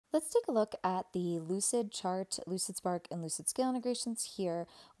Let's take a look at the Lucidchart, Lucidspark, and Lucidscale integrations here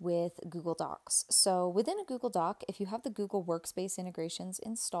with Google Docs. So within a Google Doc, if you have the Google Workspace integrations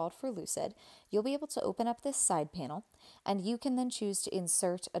installed for Lucid, you'll be able to open up this side panel, and you can then choose to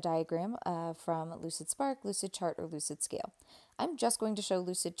insert a diagram from Lucidspark, Lucidchart, or Lucidscale. I'm just going to show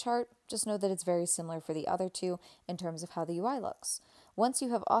Lucidchart. Just know that it's very similar for the other two in terms of how the UI looks. Once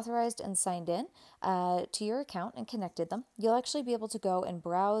you have authorized and signed in to your account and connected them, you'll actually be able to go and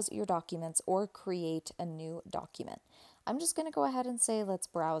browse your documents or create a new document. I'm just going to go ahead and say, let's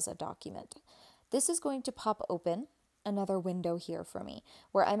browse a document. This is going to pop open another window here for me,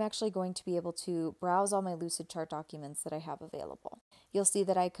 where I'm actually going to be able to browse all my Lucidchart documents that I have available. You'll see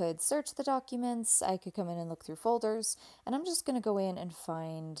that I could search the documents, I could come in and look through folders, and I'm just going to go in and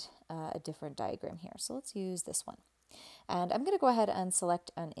find a different diagram here. So let's use this one. And I'm going to go ahead and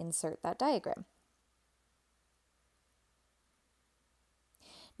select and insert that diagram.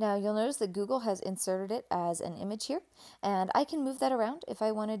 Now you'll notice that Google has inserted it as an image here, and I can move that around if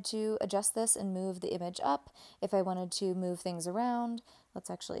I wanted to adjust this and move the image up. If I wanted to move things around, let's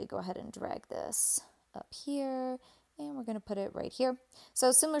actually go ahead and drag this up here, and we're going to put it right here.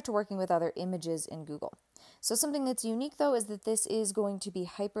 So similar to working with other images in Google. So something that's unique though is that this is going to be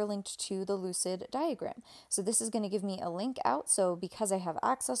hyperlinked to the Lucid diagram. So this is going to give me a link out. So because I have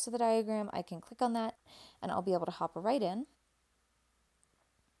access to the diagram, I can click on that and I'll be able to hop right in.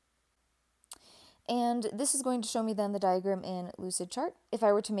 And this is going to show me then the diagram in Lucidchart. If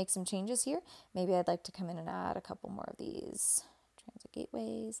I were to make some changes here, maybe I'd like to come in and add a couple more of these transit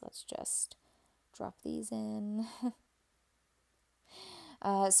gateways. Let's just drop these in.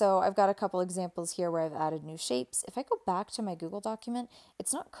 So I've got a couple examples here where I've added new shapes. If I go back to my Google document,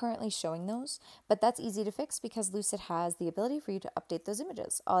 it's not currently showing those, but that's easy to fix because Lucid has the ability for you to update those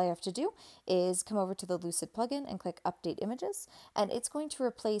images. All I have to do is come over to the Lucid plugin and click Update Images, and it's going to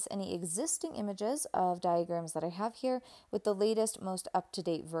replace any existing images of diagrams that I have here with the latest, most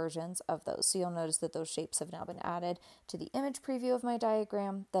up-to-date versions of those. So you'll notice that those shapes have now been added to the image preview of my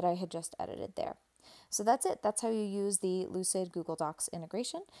diagram that I had just edited there. So that's it. That's how you use the Lucid Google Docs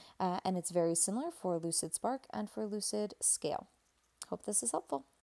integration, and it's very similar for Lucidspark and for Lucidscale. Hope this is helpful.